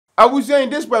I was saying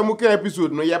this Pamuka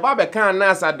episode, no, Yababa can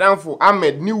answer down for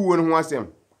Ahmed, new one who was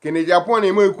him. Can a Japan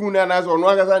and Mokuna as on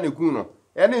Wagazan de Kuno?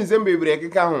 And in Zembe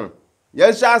break a home.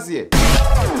 Yes, Shasi.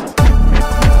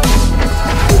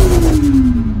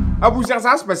 I was just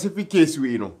a specific case,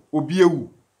 we know, Obiu.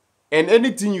 And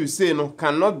anything you say no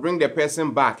cannot bring the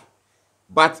person back.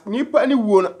 But nipa ni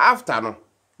won after no.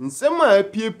 Nsema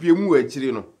pie mu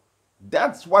achire no.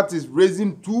 That's what is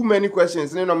raising too many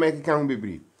questions in America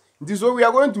bebre. So we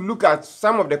are going to look at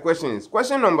some of the questions.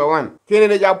 Question number 1.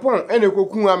 Can Agyapong ene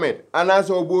kokun Ahmed ANAS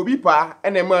obobi pa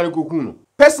ene man kokun?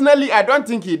 Personally, I don't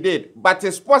think he did, but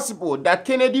it's possible that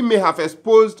Kennedy may have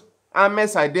exposed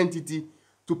Ahmed's identity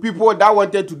to people that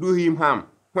wanted to do him harm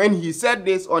when he said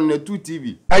this on the 2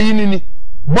 TV. Ayinini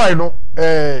boy no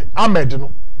Ahmed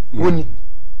no woni.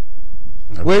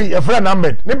 We a friend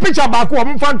Ahmed. The picture back wo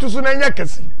mfa nto so na nya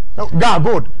kesi. God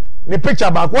good. The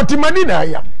picture back what imani na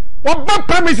ya. What bad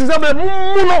premises are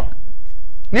muno.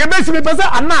 So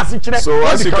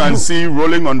as you can see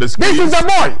rolling on the screen, this is a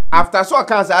boy. After so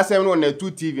cancer I said on the 2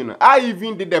 TV no. I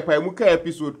even did the Pamuka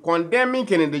episode condemning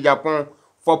Kennedy Agyapong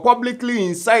for publicly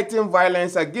inciting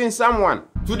violence against someone.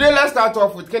 Today let's start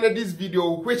off with Kennedy's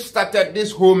video which started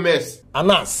this whole mess.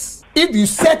 ANAS. If you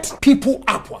set people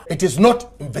up, it is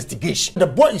not investigation. The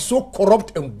boy is so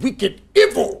corrupt and wicked,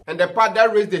 evil. And the part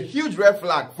that raised a huge red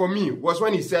flag for me was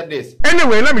when he said this.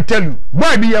 Anyway, let me tell you,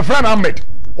 boy be your friend Ahmed.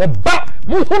 Oba,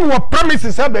 muhunu wa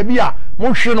promises ha baby a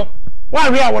muhweno. Why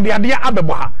we are the idea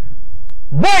abeboha.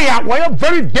 Boy ya why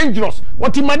very dangerous.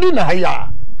 What imani na ya.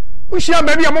 We share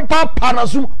baby a mpa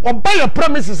panasum. Oba your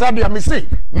promises ha be me say.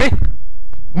 Me.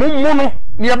 Mumuno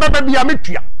ni ababa bi a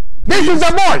metua. This is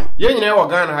a boy. Yen nyina wo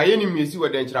Ghana ha yeni miesi wo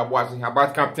den kira boase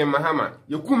about Captain Mahama.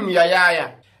 Yekum ni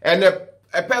ya. And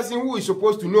a person who is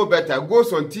supposed to know better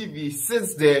goes on TV,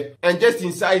 sits there and just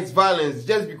incites violence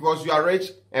just because you are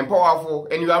rich and powerful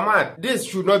and you are mad. This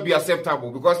should not be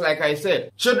acceptable because like I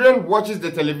said, children watches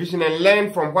the television and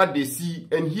learn from what they see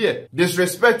and hear.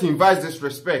 Disrespect invites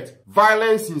disrespect.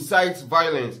 Violence incites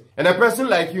violence. And a person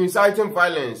like you inciting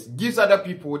violence gives other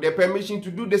people the permission to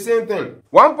do the same thing.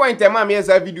 One point a man hears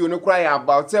a video no cry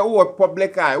about say oh a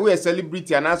public eye, oh a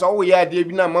celebrity and as oh yeah they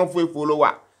be na man for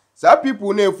follower. Some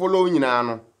people no follow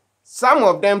you. Some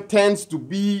of them tends to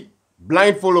be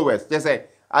blind followers. They say,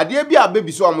 "I dare be a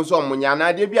baby so munya, and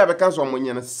I dare be a vacancy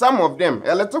munya." Some of them,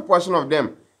 a little portion of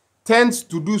them, tends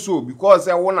to do so because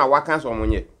they want a vacancy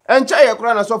munya. And chaya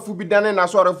krana so fubi dane na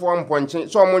so reform ponche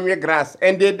so munya grass,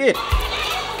 and they did.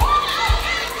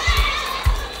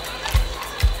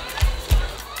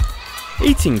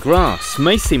 Eating grass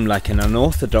may seem like an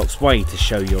unorthodox way to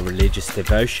show your religious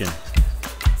devotion.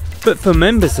 But for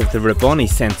members of the Rabboni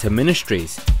Centre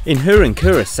Ministries in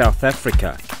Hurankura, South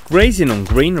Africa, grazing on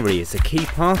greenery is a key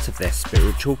part of their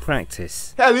spiritual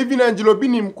practice. Hell, even Angelo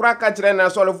Binim Kraka Chirena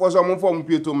sort for some form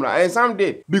Pietumra, and some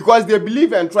did, because they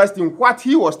believe and trust in what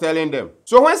he was telling them.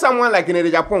 So when someone like Kennedy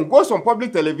Agyapong goes on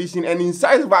public television and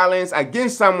incites violence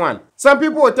against someone, some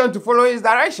people will tend to follow his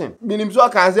direction.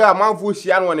 Minimzo can say a man for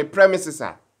Shian on the premises.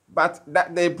 But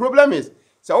the problem is,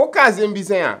 so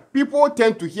people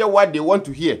tend to hear what they want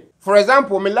to hear. For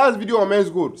example, my last video on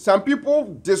Men's Good, some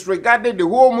people disregarded the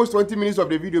whole almost 20 minutes of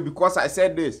the video because I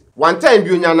said this. One time,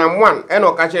 you nyana one, and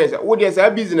okache say, "Oh, there's a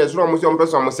business wrong with your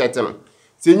person on setting."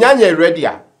 Say nyanya ready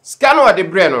scan or the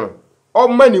brain all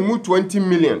money move 20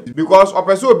 million because a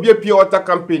person be a pure water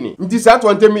company. This is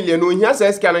 20 million. No, here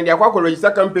says scan and the aqua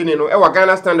register company no, our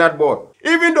Ghana Standard Board.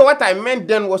 Even though what I meant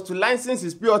then was to license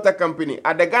his pure water company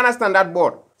at the Ghana Standard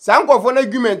Board. Some of an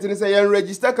argument and say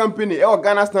register company or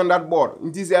Ghana Standard Board.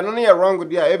 It is wrong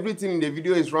with everything in the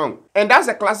video is wrong. And that's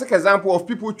a classic example of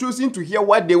people choosing to hear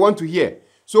what they want to hear.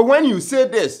 So when you say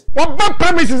this, what bad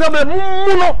premises are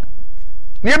muno?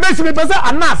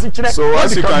 So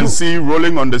as you can see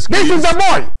rolling on the screen, this is a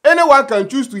boy. Anyone can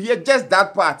choose to hear just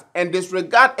that part and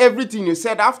disregard everything you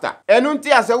said after. You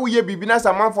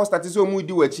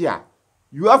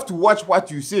have to watch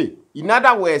what you say. In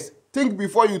other words, think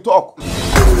before you talk.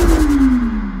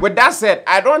 With that said,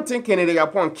 I don't think Kennedy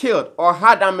Agyapong killed or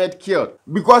had Ahmed killed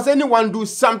because anyone do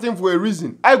something for a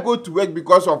reason. I go to work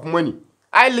because of money.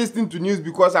 I listen to news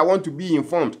because I want to be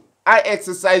informed. I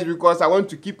exercise because I want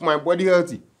to keep my body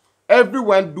healthy.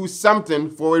 Everyone do something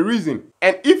for a reason.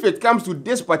 And if it comes to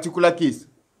this particular case,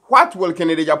 what will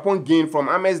Kennedy Agyapong gain from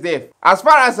Ahmed's death? As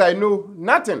far as I know,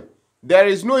 nothing. There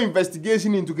is no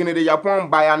investigation into Kennedy Agyapong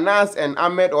by ANAS and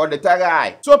Ahmed or the Tiger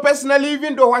Eye. So personally,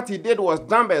 even though what he did was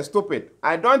dumb and stupid,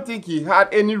 I don't think he had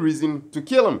any reason to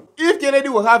kill him. If Kennedy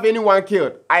will have anyone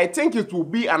killed, I think it will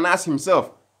be ANAS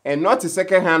himself and not a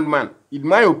second-hand man, in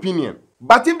my opinion.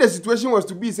 But if the situation was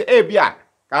to be, say, hey, Bia,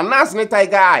 ANAS ne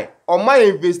Tiger Eye or my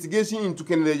investigation into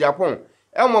Kennedy Agyapong.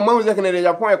 Elmo man was Kennedy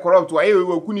Agyapong corrupt why we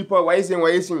kunipa why is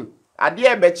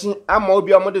Adia Betchin, I'm all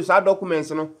be a model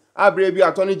documents, no. I be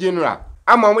Attorney General.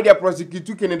 I'm a media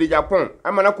prosecutor Kennedy Agyapong.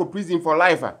 I'm an aqua prison for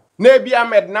life. Maybe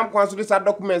Ahmed Nam consider such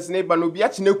documents, neighbor no be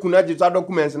actually kunaji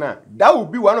documents now. That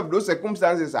would be one of those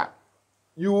circumstances.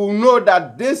 You will know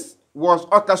that this was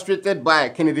orchestrated by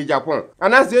Kennedy Agyapong.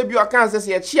 And as they be your cancer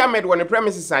say, Ahmed when the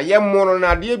premises are yem mono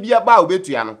na de be about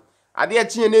betuano. Adia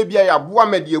chine be a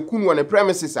Ahmed ye kun on the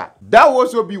premises. That will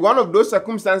also be one of those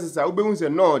circumstances I will say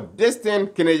no, this thing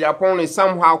Kennedy Agyapong is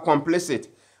somehow complicit.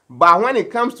 But when it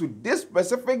comes to this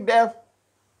specific death,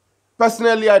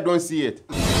 personally I don't see it.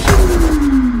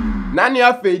 Nani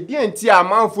afe DNT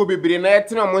amanfo bebre na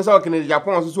etina monsa Kennedy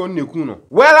Agyapong so nekuno.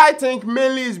 Well, I think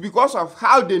mainly is because of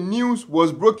how the news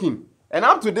was broken. And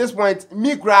up to this point,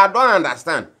 me I don't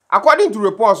understand. According to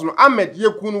reports, Ahmed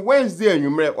Yekun Wednesday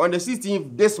on the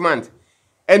 16th this month,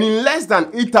 and in less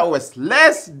than 8 hours,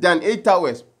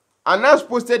 ANAS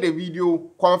posted a video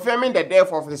confirming the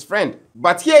death of his friend.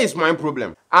 But here is my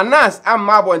problem. ANAS and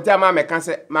Mabo and Tama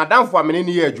Mekanse, Madame for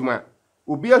many years, Juma,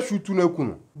 Ubia Shutu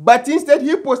Kuno. But instead,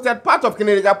 he posted part of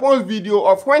Kennedy Agyapong's video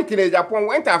of when Kennedy Agyapong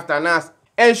went after ANAS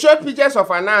and showed pictures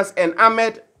of ANAS and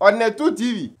Ahmed on Netu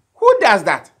TV. Who does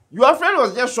that? Your friend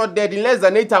was just shot dead in less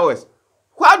than 8 hours.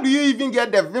 How do you even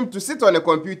get the film to sit on a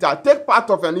computer, take part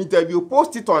of an interview,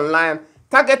 post it online,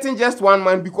 targeting just one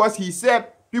man because he said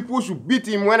people should beat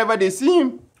him whenever they see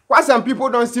him? What some people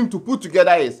don't seem to put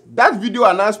together is that video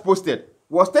ANAS posted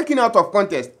was taken out of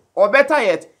context, or better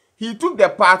yet, he took the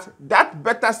part that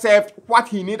better served what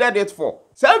he needed it for.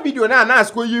 That video now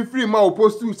ANAS go you free man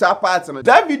post to parts.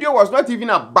 That video was not even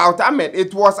about Ahmed,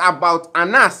 it was about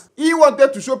ANAS. He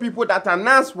wanted to show people that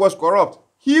ANAS was corrupt.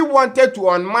 He wanted to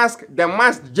unmask the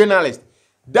masked journalist.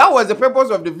 That was the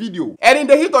purpose of the video. And in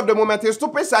the heat of the moment, a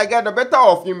stupid side got the better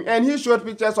of him and he showed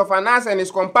pictures of ANAS and his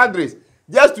compadres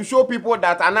just to show people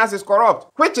that ANAS is corrupt,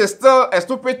 which is still a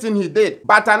stupid thing he did.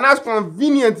 But ANAS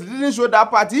conveniently didn't show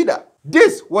that part either.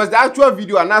 This was the actual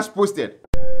video ANAS posted.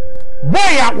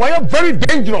 Boy, why are very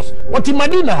dangerous. What in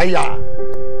Madina haya?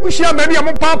 We share maybe a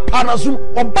panasu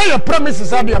or buy your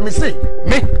premises at the mistake.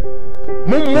 Me,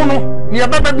 Mumuno, near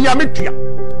baby Amitia.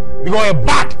 Because a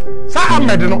bad. Sa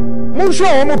Ahmed no. Mo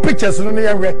show more pictures no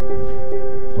near way.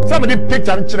 Somebody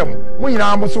picture and children. When you are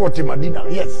almost what in Madina.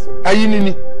 Yes.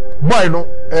 Ayinini. Boy no.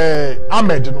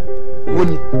 Ahmed no.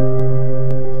 Woni.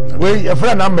 We a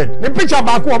friend Ahmed. The picture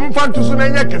back one fan to soon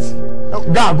and yakes.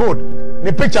 God good.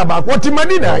 The picture back what in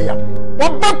Madina ya.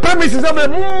 What bad premises of the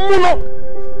Muno.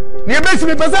 So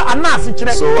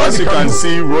as you can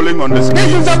see rolling on the screen.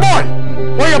 This is a boy.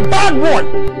 Or a bad boy.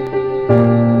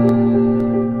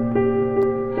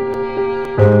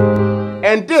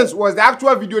 And this was the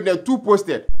actual video the two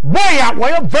posted. Boy,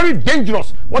 why are very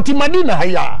dangerous. What in Madina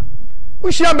haya?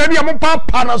 We share maybe a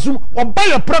panasum or buy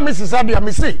your premises at the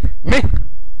mistake. Me,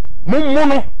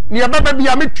 Mumuno, near baby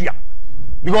Amitia.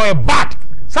 Because a bad.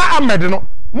 Sa Ahmed no.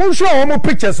 Mo show more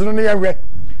pictures in the area.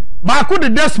 Baako the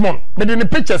Desmond, made in the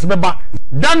pictures, baba.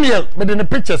 Daniel, made in the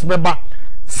pictures, baba.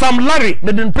 Sam Larry,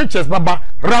 made in the pictures, baba.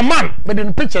 Raman, made in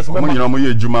the pictures, baba. You know,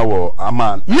 me Juma wo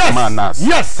Aman. Yes, Amanas.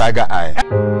 yes. Tiger Eye.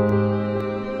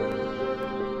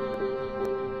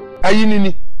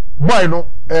 Ayinini, boy no,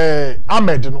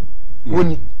 Ahmed no,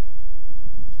 Woni.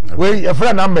 We a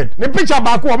friend Ahmed. The picture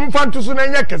baako, I'm fan to soon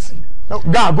and yakesi.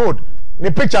 God good.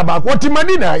 The picture baako, what in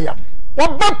Madina ya?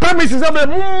 What bad premises of the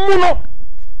Muno?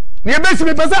 So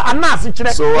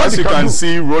as you can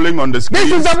see rolling on the screen.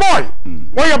 This is a boy.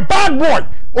 Or a bad boy.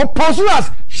 Or pursue as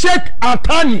Sheikh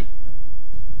Altani.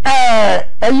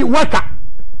 Worker.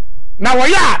 Now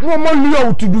no more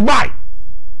Leo to Dubai.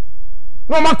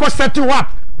 No more cost set you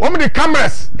up. One of the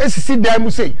cameras see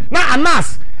there say. Now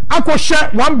ANAS I could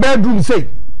share one bedroom say.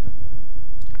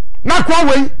 Now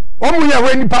Huawei, one way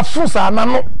when Pafsusa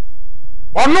no.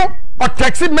 Or no. Or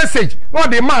text message, no,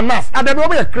 they man ANAS, and they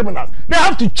don't be criminals. They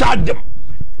have to charge them.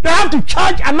 They have to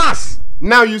charge ANAS.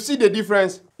 Now you see the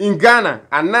difference. In Ghana,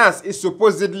 ANAS is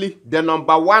supposedly the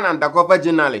 #1 undercover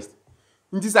journalist.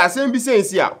 It is the same saying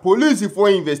here. Police for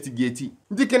investigating.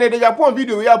 The Kennedy Agyapong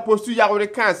video we are post to Yahweh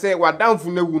can say what down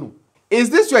for no. Is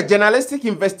this your journalistic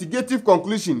investigative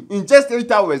conclusion in just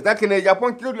 8 hours that Kennedy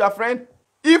Agyapong killed your friend?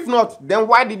 If not, then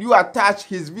why did you attach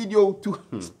his video to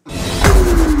him?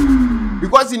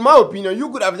 Because in my opinion,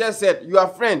 you could have just said your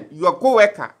friend, your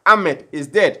co-worker, Ahmed, is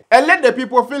dead. And let the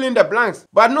people fill in the blanks.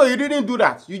 But no, you didn't do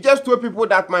that. You just told people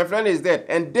that my friend is dead.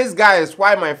 And this guy is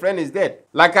why my friend is dead.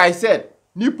 Like I said,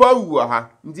 Nipa uwaha,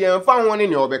 ndi enfan wone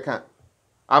ne obeka.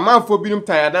 Amanfo binum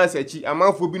taya dance echi,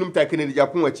 amanfo binum ta Kennedy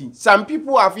Agyapong echi. Some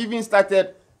people have even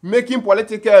started making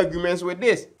political arguments with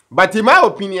this. But in my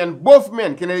opinion, both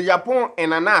men, Agyapong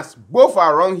and ANAS, both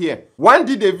are wrong here. One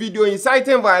did a video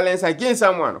inciting violence against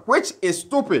someone, which is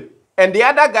stupid. And the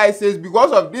other guy says,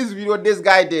 because of this video this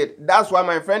guy did, that's why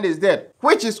my friend is dead,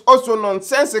 which is also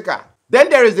nonsensical. Then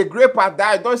there is a great part that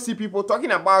I don't see people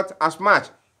talking about as much,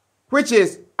 which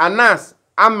is ANAS,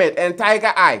 Ahmed, and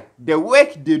Tiger Eye. The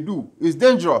work they do is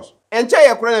dangerous. And check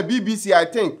your BBC, I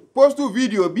think, post 2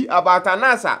 video be about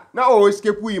ANAS now always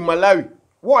escape in Malawi.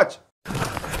 Watch.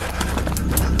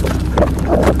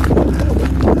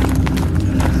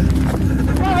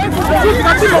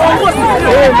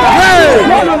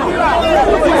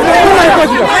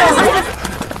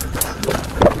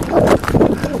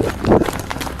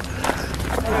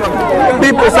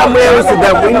 People somewhere else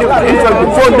that we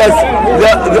before that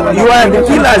you are the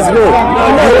killers, no.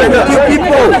 You are the kill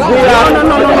people.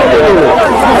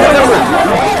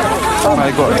 Oh my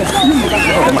God.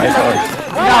 Oh my God.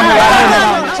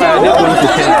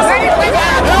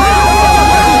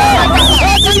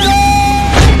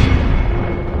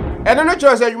 And I'm not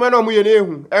sure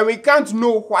and we can't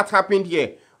know what happened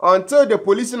here until the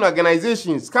policing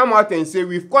organizations come out and say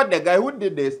we've caught the guy who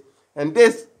did this and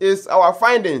this is our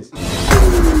findings.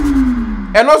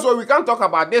 And also we can't talk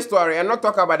about this story and not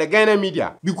talk about the Ghana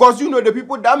media, because you know the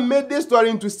people that made this story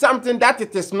into something that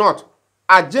it is not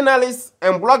are journalists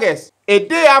and bloggers. A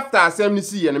day after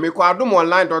SMC and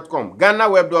Magraheb.online.com,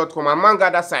 GhanaWeb.com, among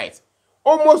other sites,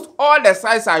 almost all the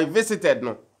sites I visited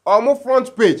no almost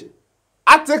front page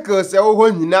articles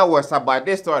was about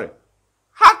this story.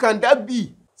 How can that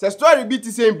be? The story be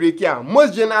the same break here.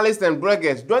 Most journalists and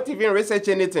bloggers don't even research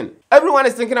anything. Everyone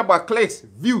is thinking about clicks,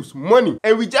 views, money,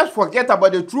 and we just forget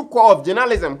about the true core of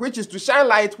journalism, which is to shine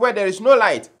light where there is no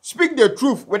light. Speak the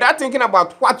truth without thinking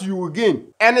about what you will gain.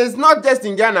 And it's not just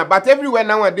in Ghana, but everywhere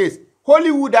nowadays.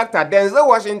 Hollywood actor Denzel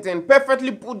Washington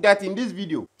perfectly put that in this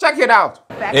video. Check it out.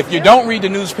 If you don't read the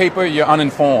newspaper, you're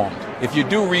uninformed. If you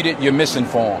do read it, you're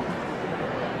misinformed.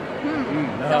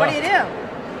 So what do you do?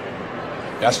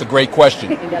 That's the great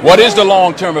question. What is the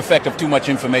long-term effect of too much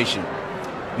information?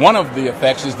 One of the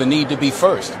effects is the need to be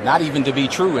first, not even to be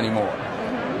true anymore.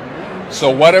 So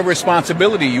what a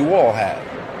responsibility you all have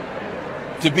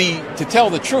to tell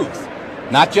the truth,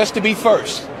 not just to be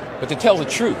first, but to tell the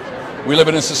truth. We live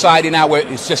in a society now where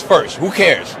it's just first. Who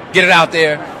cares? Get it out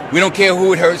there. We don't care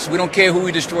who it hurts. We don't care who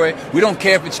we destroy. We don't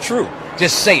care if it's true.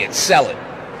 Just say it, sell it.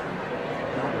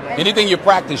 Anything you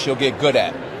practice, you'll get good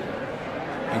at.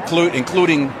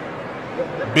 Including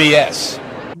BS.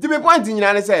 The point in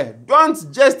Ghana say,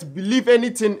 don't just believe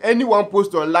anything anyone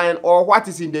posts online or what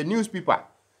is in the newspaper.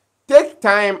 Take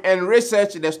time and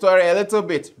research the story a little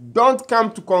bit. Don't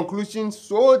come to conclusions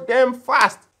so damn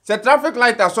fast. Say traffic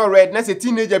light are so red, na say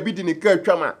teenager beat in a curb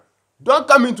trauma. Don't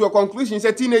come into a conclusion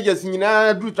say teenagers in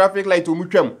do traffic light to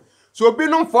mutuam. So be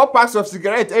on 4 packs of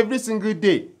cigarettes every single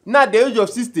day. Now the age of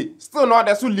 60, still not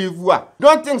that's who live.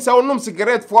 Don't think so no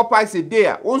cigarette 4 packs a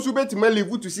day. Once you bet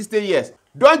live to 60 years.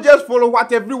 Don't just follow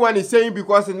what everyone is saying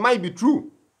because it might be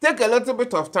true. Take a little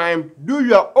bit of time, do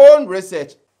your own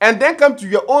research, and then come to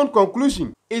your own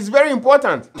conclusion. It's very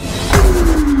important.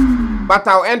 But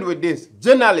I'll end with this.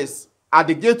 Journalists are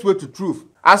the gateway to truth.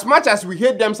 As much as we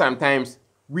hate them sometimes,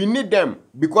 we need them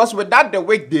because without the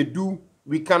work they do,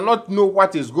 we cannot know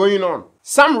what is going on.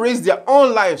 Some risk their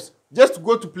own lives just to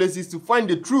go to places to find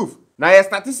the truth. Now, you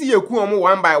start to see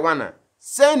one by one.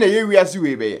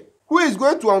 Who is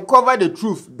going to uncover the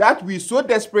truth that we so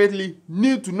desperately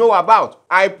need to know about?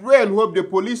 I pray and hope the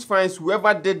police finds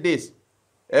whoever did this.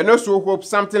 And also hope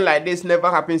something like this never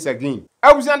happens again.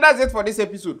 That's it for this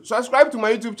episode. Subscribe to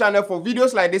my YouTube channel for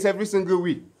videos like this every single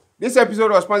week. This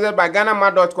episode was sponsored by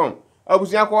GhanaMad.com.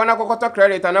 Abusia ko na kokota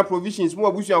credit and provisions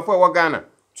mo abusia for Ghana.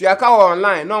 Tuaka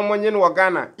online no money no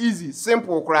Ghana. Easy,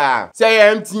 simple kra. Say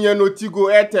MTN no Tigo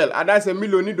Airtel adase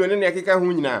million do ne keka ho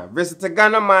nyina. Visit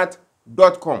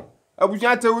GhanaMad.com.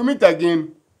 Abusia till we meet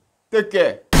again. Take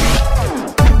care.